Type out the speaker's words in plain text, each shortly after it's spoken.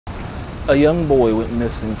A young boy went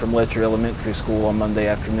missing from Letcher Elementary School on Monday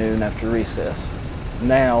afternoon after recess.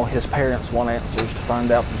 Now, his parents want answers to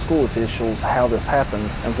find out from school officials how this happened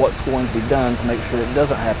and what's going to be done to make sure it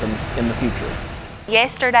doesn't happen in the future.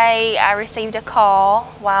 Yesterday, I received a call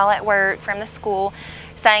while at work from the school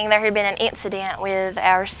saying there had been an incident with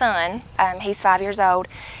our son. He's 5 years old,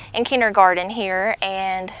 in kindergarten here,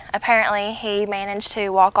 and apparently he managed to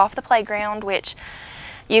walk off the playground, which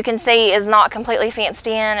you can see is not completely fenced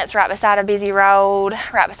in. It's right beside a busy road,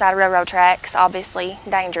 right beside railroad tracks, obviously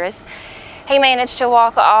dangerous. He managed to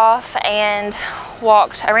walk off and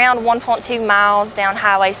walked around 1.2 miles down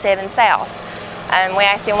Highway 7 South. We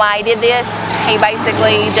asked him why he did this. He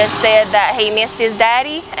basically just said that he missed his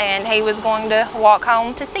daddy and he was going to walk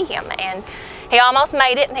home to see him. And he almost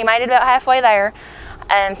made it. He made it about halfway there.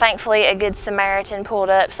 Thankfully, a good Samaritan pulled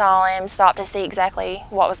up, saw him, stopped to see exactly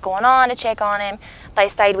what was going on, to check on him. They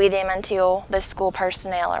stayed with him until the school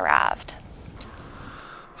personnel arrived.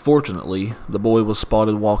 Fortunately, the boy was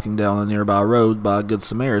spotted walking down a nearby road by a good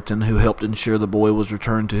Samaritan who helped ensure the boy was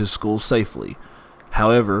returned to his school safely.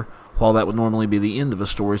 However, while that would normally be the end of a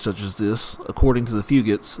story such as this, according to the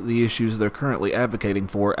Fugits, the issues they're currently advocating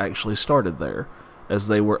for actually started there, as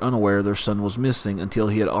they were unaware their son was missing until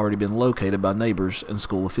he had already been located by neighbors and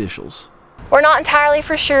school officials. We're not entirely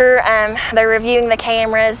for sure. They're reviewing the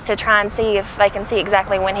cameras to try and see if they can see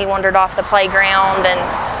exactly when he wandered off the playground and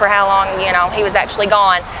for how long, he was actually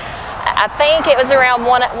gone. I think it was around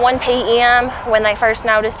 1 p.m. when they first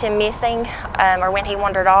noticed him missing, or when he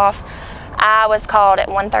wandered off. I was called at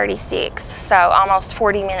 1:36, so almost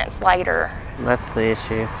 40 minutes later. That's the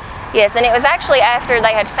issue. Yes, and it was actually after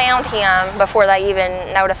they had found him before they even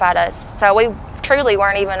notified us. So we truly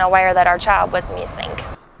weren't even aware that our child was missing.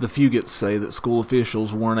 The Fugits say that school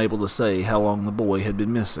officials weren't able to say how long the boy had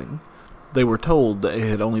been missing. They were told that it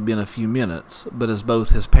had only been a few minutes, but as both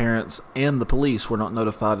his parents and the police were not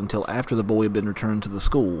notified until after the boy had been returned to the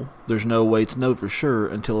school, there's no way to know for sure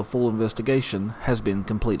until a full investigation has been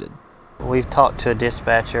completed. We've talked to a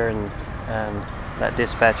dispatcher, and that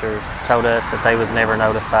dispatcher told us that they was never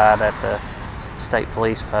notified at the state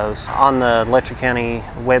police post. On the Letcher County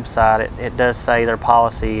website, it does say their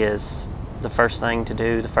policy is the first thing to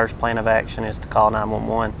do, the first plan of action is to call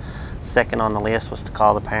 911. Second on the list was to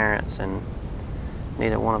call the parents, and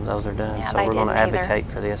neither one of those are done. Yeah, so we're going to advocate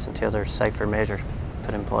for this until there's safer measures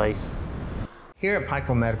put in place. Here at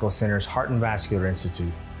Pikeville Medical Center's Heart and Vascular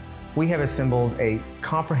Institute, we have assembled a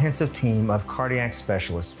comprehensive team of cardiac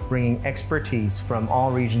specialists bringing expertise from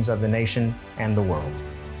all regions of the nation and the world.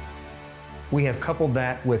 We have coupled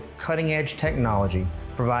that with cutting-edge technology,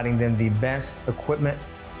 providing them the best equipment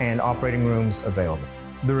and operating rooms available.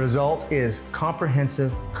 The result is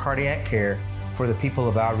comprehensive cardiac care for the people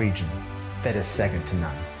of our region that is second to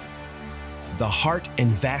none. The Heart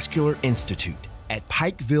and Vascular Institute at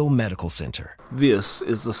Pikeville Medical Center. This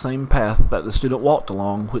is the same path that the student walked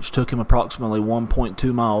along, which took him approximately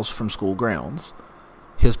 1.2 miles from school grounds.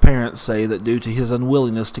 His parents say that due to his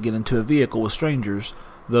unwillingness to get into a vehicle with strangers,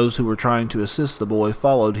 those who were trying to assist the boy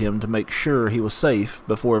followed him to make sure he was safe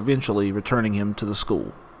before eventually returning him to the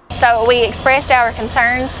school. So we expressed our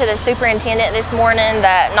concerns to the superintendent this morning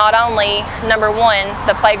that not only, number one,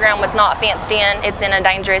 the playground was not fenced in, it's in a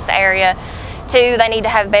dangerous area. Two, they need to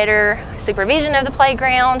have better supervision of the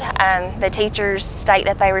playground. The teachers state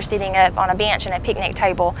that they were sitting up on a bench and a picnic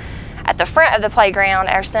table at the front of the playground.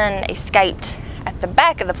 Our son escaped at the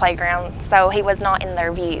back of the playground, so he was not in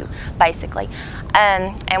their view, basically.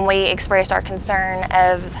 And we expressed our concern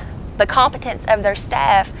of the competence of their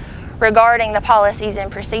staff regarding the policies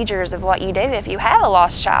and procedures of what you do if you have a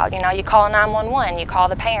lost child. You call 911, you call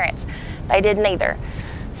the parents. They did neither.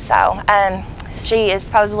 So she is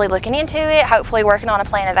supposedly looking into it, hopefully working on a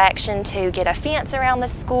plan of action to get a fence around the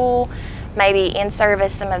school, maybe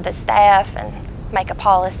in-service some of the staff and make a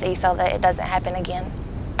policy so that it doesn't happen again.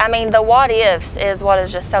 I mean, the what-ifs is what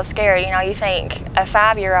is just so scary. You think a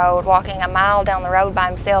 5-year-old walking a mile down the road by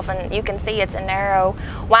himself, and you can see it's a narrow,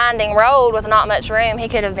 winding road with not much room. He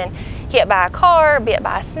could have been hit by a car, bit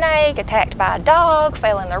by a snake, attacked by a dog,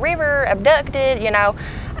 fell in the river, abducted,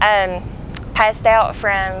 passed out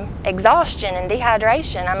from exhaustion and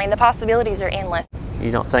dehydration. I mean, the possibilities are endless.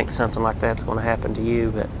 You don't think something like that's going to happen to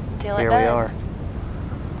you, but here we are.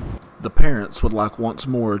 The parents would like once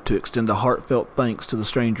more to extend a heartfelt thanks to the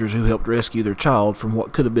strangers who helped rescue their child from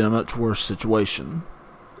what could have been a much worse situation.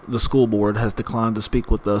 The school board has declined to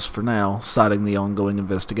speak with us for now, citing the ongoing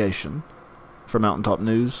investigation. For Mountaintop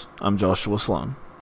News, I'm Joshua Sloan.